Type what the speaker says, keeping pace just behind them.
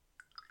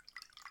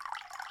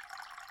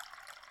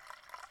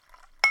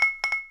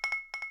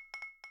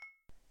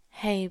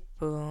Hey,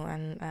 Boo,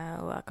 and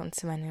welcome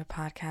to my new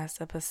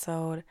podcast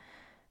episode.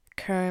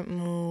 Current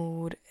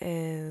mood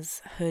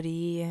is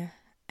hoodie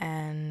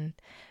and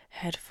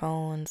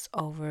headphones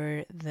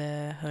over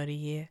the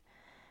hoodie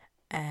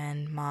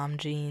and mom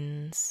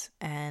jeans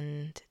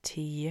and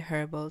tea,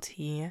 herbal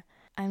tea.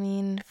 I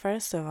mean,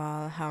 first of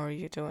all, how are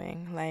you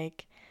doing?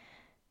 Like,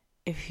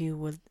 if you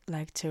would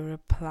like to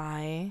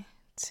reply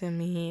to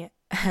me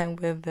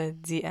with a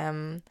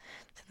DM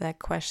to that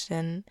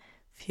question,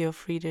 feel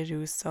free to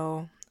do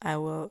so. I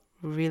will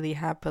really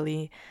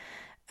happily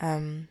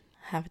have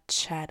a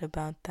chat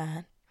about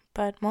that.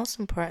 But most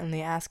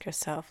importantly, ask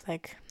yourself,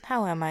 like,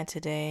 how am I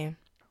today?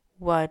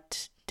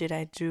 What did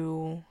I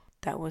do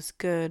that was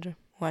good?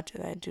 What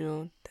did I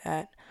do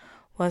that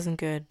wasn't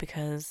good?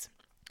 Because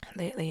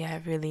lately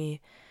I've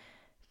really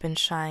been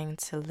trying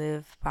to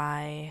live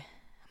by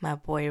my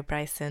boy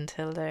Bryson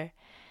Tiller.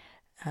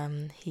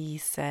 He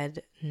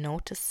said, no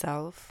to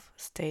self,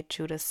 stay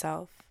true to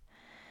self.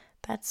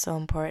 That's so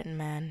important,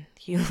 man.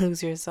 You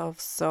lose yourself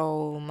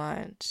so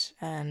much,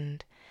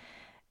 and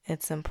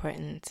it's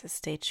important to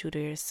stay true to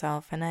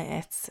yourself. And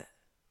it's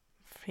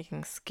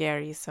freaking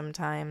scary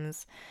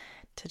sometimes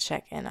to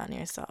check in on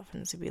yourself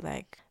and to be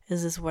like,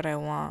 is this what I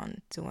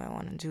want? Do I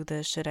want to do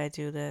this? Should I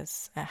do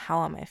this?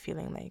 How am I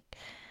feeling? Like,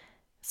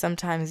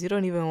 sometimes you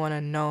don't even want to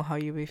know how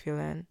you be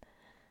feeling,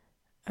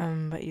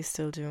 but you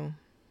still do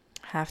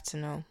have to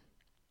know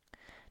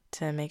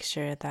to make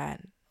sure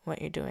that what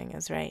you're doing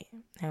is right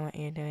and what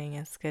you're doing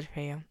is good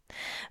for you.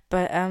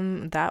 But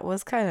that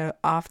was kind of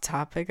off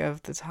topic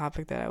of the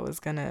topic that I was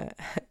gonna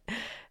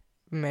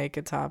make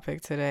a topic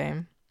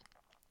today.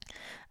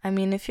 I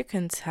mean, if you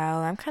can tell,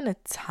 I'm kind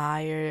of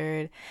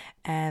tired,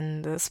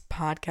 and this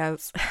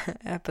podcast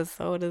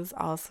episode is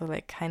also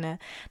like kind of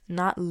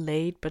not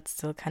late, but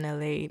still kind of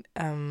late.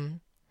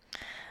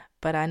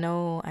 But I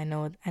know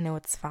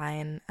it's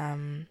fine.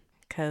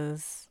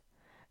 Cause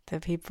the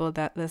people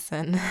that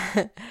listen,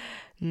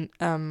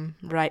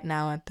 right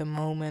now at the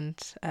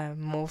moment,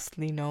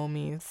 mostly know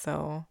me.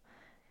 So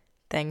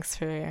thanks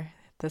for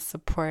the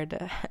support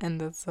and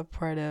the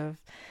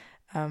supportive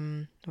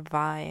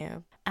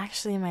vibe.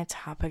 Actually, my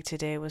topic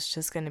today was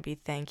just going to be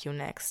thank you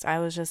next.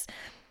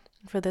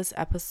 For this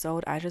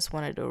episode, I just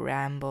wanted to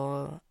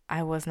ramble.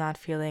 I was not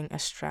feeling a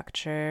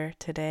structure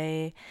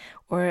today,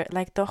 or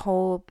like the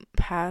whole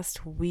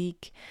past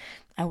week.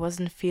 I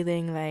wasn't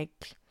feeling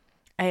like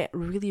I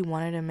really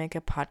wanted to make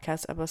a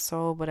podcast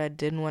episode, but I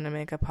didn't want to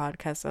make a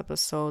podcast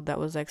episode that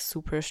was like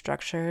super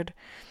structured.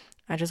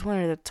 I just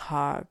wanted to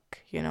talk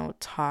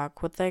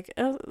with like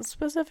a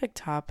specific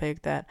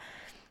topic that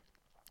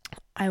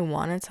I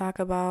want to talk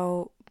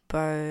about,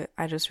 but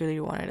I just really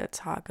wanted to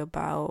talk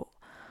about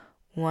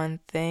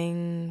one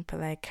thing, but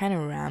like kind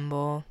of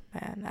ramble.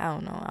 Man, I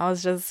don't know. I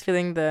was just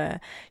feeling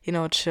the,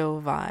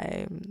 chill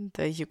vibe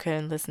that you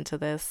can listen to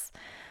this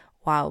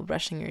while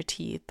brushing your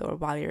teeth or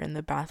while you're in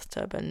the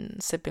bathtub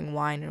and sipping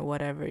wine or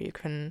whatever. You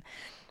can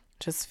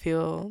just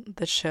feel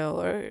the chill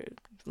or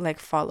like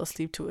fall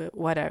asleep to it,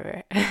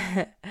 whatever.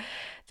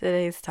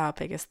 Today's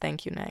topic is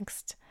thank you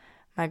next.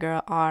 My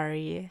girl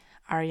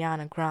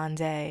Ariana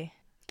Grande,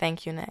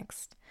 thank you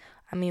next.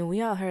 I mean,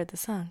 we all heard the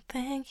song,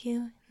 thank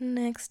you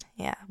next.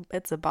 Yeah,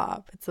 it's a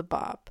bop. It's a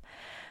bop.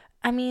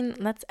 I mean,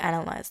 let's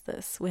analyze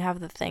this. We have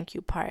the thank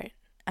you part.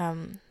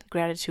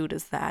 Gratitude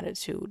is the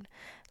attitude.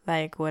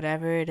 Like,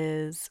 whatever it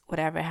is,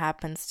 whatever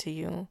happens to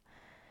you,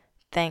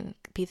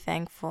 be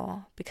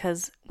thankful.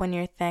 Because when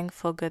you're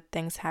thankful, good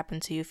things happen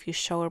to you. If you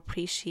show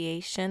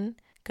appreciation,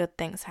 good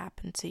things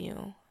happen to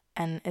you.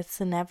 And it's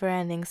a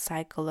never-ending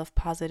cycle of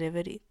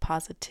positivity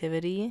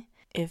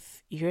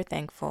if you're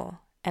thankful.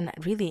 And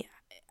really,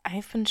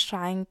 I've been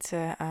trying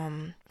to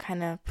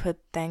kind of put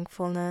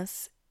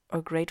thankfulness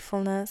or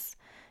gratefulness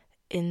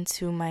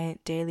into my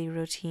daily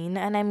routine.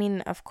 And I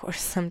mean, of course,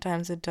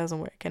 sometimes it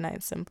doesn't work and I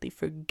simply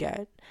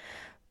forget.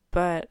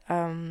 But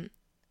I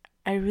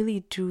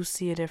really do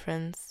see a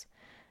difference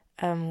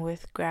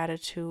with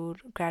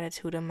gratitude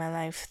in my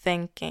life.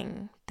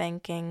 Thanking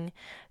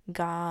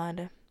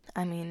God.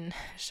 I mean,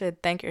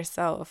 thank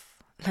yourself.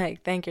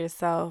 Like, thank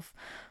yourself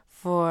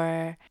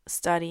for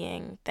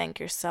studying. Thank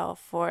yourself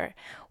for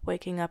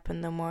waking up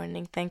in the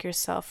morning. Thank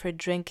yourself for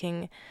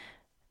drinking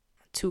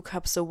 2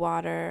 cups of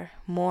water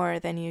more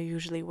than you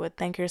usually would.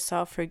 Thank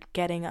yourself for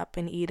getting up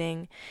and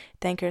eating.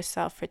 Thank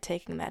yourself for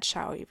taking that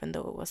shower even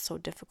though it was so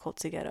difficult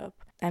to get up.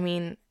 I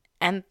mean,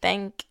 and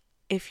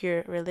if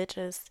you're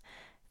religious,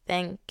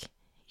 thank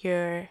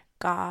your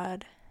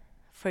God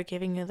for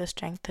giving you the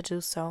strength to do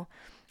so.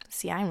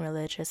 See, I'm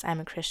religious. I'm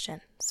a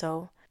Christian.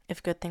 So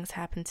if good things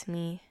happen to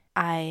me,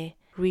 I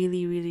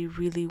really, really,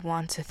 really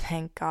want to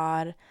thank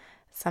God.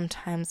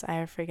 Sometimes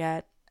I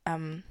forget,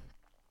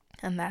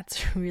 and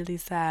that's really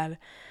sad.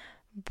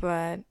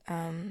 But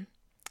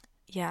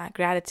yeah,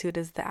 gratitude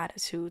is the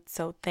attitude.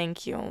 So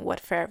thank you.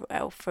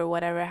 For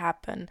whatever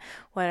happened,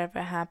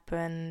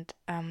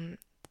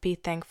 be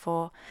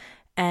thankful.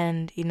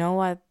 And you know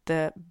what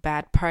the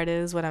bad part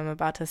is? What I'm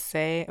about to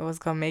say, it was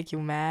gonna make you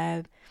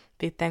mad.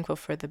 Be thankful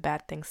for the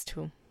bad things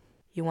too.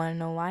 You want to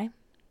know why?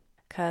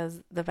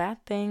 Because the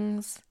bad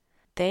things,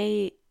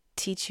 they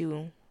teach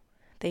you.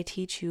 They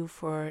teach you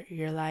for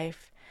your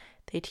life.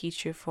 They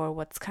teach you for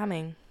what's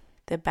coming.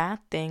 The bad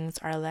things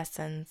are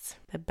lessons.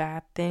 The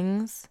bad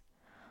things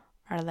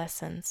are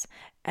lessons.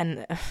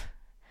 And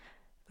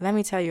let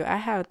me tell you, I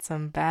had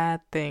some bad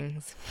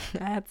things.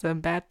 I had some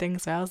bad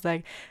things. So I was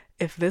like,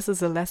 if this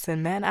is a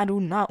lesson, man, I do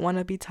not want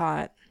to be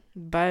taught.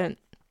 But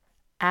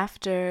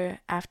after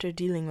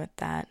dealing with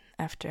that,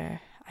 after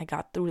I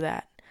got through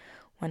that,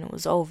 when it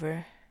was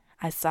over,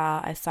 I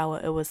saw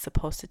what it was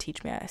supposed to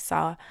teach me. I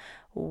saw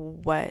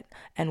what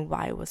and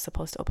why it was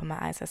supposed to open my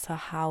eyes. I saw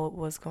how it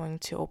was going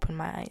to open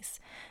my eyes.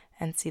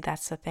 And see,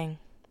 that's the thing.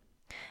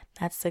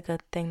 That's the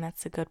good thing.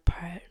 That's the good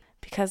part.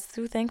 Because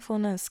through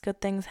thankfulness,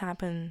 good things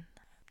happen.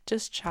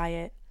 Just try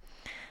it.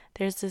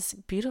 There's this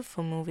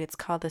beautiful movie. It's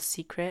called The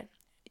Secret.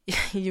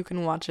 You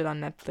can watch it on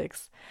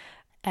Netflix.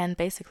 And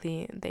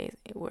basically, they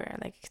were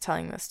like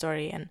telling the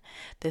story, and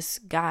this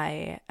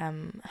guy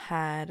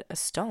had a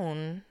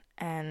stone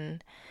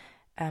and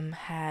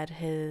had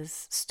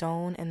his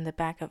stone in the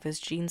back of his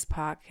jeans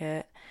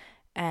pocket.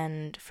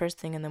 And first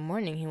thing in the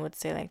morning, he would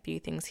say like 3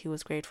 things he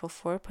was grateful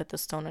for, put the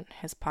stone in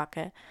his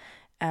pocket.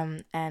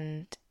 And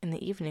in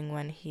the evening,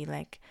 when he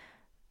like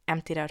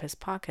emptied out his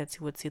pockets,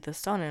 he would see the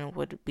stone and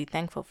would be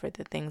thankful for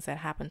the things that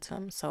happened to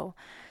him. So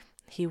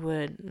he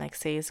would like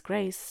say his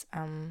grace.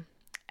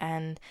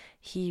 And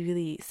he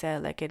really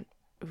said like it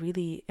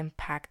really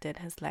impacted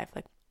his life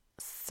like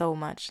so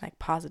much, like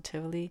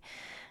positively.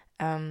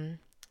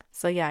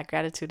 So yeah,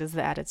 gratitude is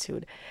the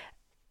attitude.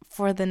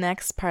 For the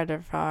next part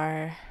of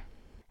our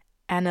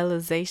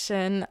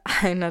analyzation,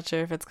 I'm not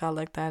sure if it's called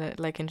like that.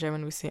 Like in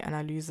German we say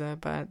Analyse,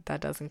 but that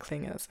doesn't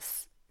cling.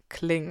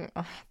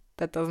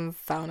 That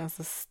doesn't sound as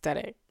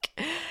aesthetic.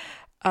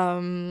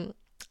 I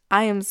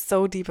am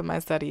so deep in my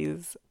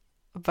studies,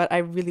 but I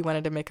really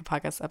wanted to make a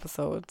podcast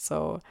episode,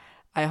 so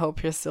I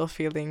hope you're still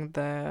feeling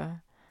the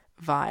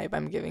vibe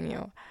I'm giving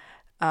you.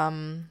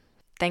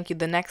 Thank you.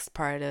 The next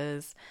part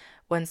is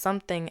when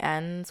something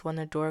ends, when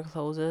the door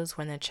closes,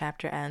 when the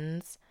chapter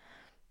ends.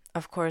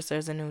 Of course,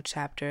 there's a new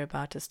chapter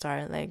about to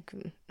start. Like,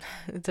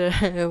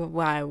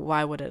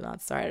 why would it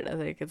not start? I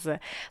think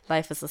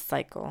life is a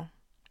cycle.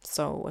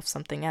 So if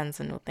something ends,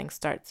 a new thing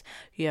starts.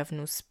 You have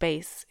new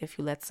space if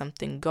you let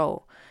something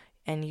go,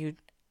 and you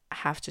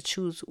have to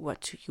choose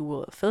what you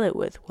will fill it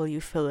with. Will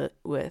you fill it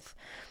with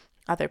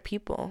other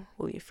people?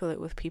 Will you fill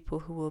it with people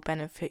who will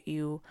benefit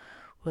you?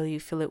 Will you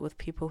fill it with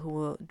people who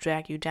will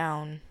drag you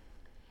down?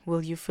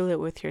 Will you fill it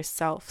with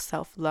yourself,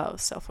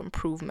 self-love,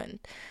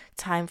 self-improvement,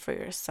 time for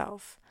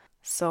yourself?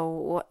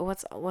 So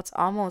what's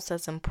almost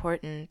as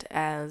important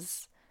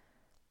as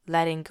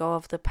letting go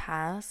of the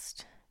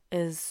past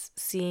is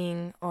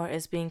seeing or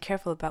is being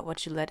careful about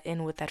what you let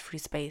in with that free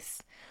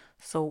space.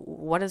 So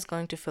what is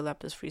going to fill up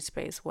this free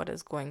space? What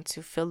is going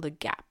to fill the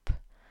gap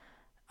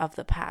of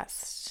the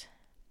past?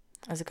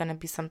 Is it going to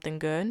be something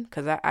good?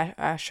 Because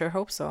I sure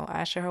hope so.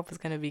 I sure hope it's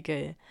going to be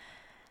good.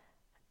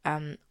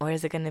 Or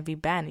is it going to be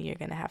bad? You're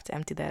going to have to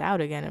empty that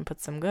out again and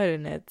put some good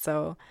in it.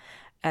 So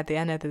at the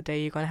end of the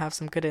day, you're going to have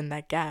some good in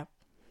that gap.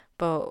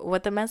 But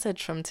what the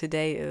message from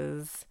today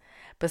is,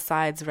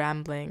 besides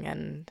rambling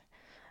and,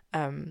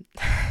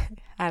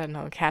 I don't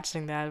know,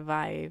 catching that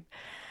vibe,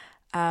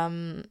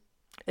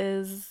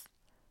 is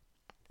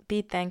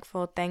be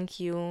thankful. Thank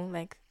you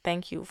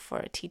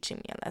for teaching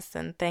me a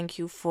lesson. Thank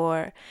you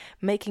for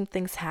making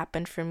things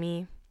happen for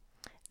me.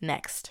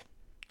 Next.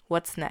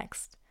 What's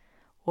next?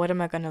 What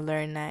am I going to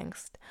learn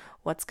next?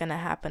 What's going to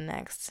happen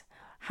next?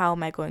 How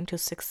am I going to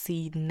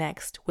succeed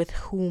next? With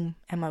whom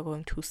am I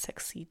going to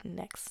succeed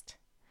next?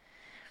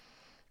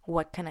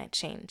 What can I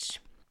change?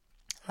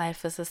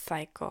 Life is a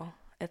cycle.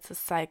 It's a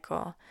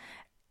cycle.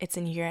 It's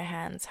in your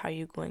hands how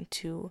you're going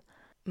to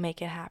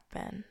make it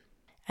happen.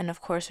 And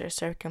of course, there are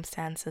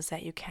circumstances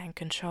that you can't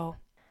control.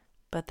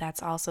 But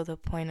that's also the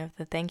point of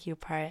the thank you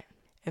part.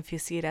 If you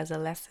see it as a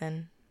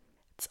lesson,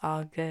 it's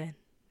all good.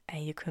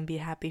 And you can be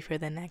happy for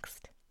the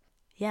next.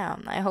 Yeah,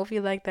 I hope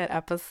you liked that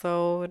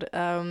episode.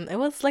 It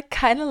was like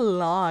kind of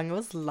long. It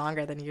was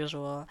longer than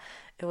usual.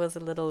 It was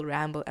a little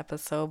ramble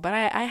episode, but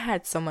I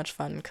had so much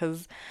fun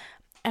because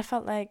I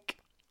felt like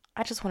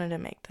I just wanted to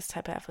make this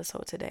type of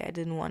episode today. I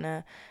didn't want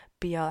to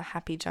be all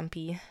happy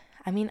jumpy.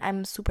 I mean,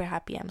 I'm super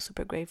happy. I'm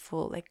super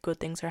grateful. Like,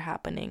 good things are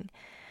happening.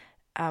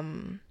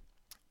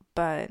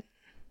 But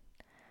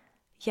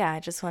yeah, I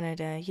just wanted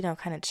to,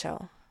 kind of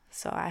chill.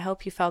 So I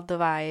hope you felt the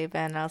vibe,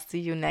 and I'll see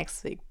you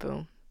next week.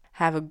 Boom.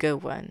 Have a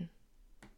good one.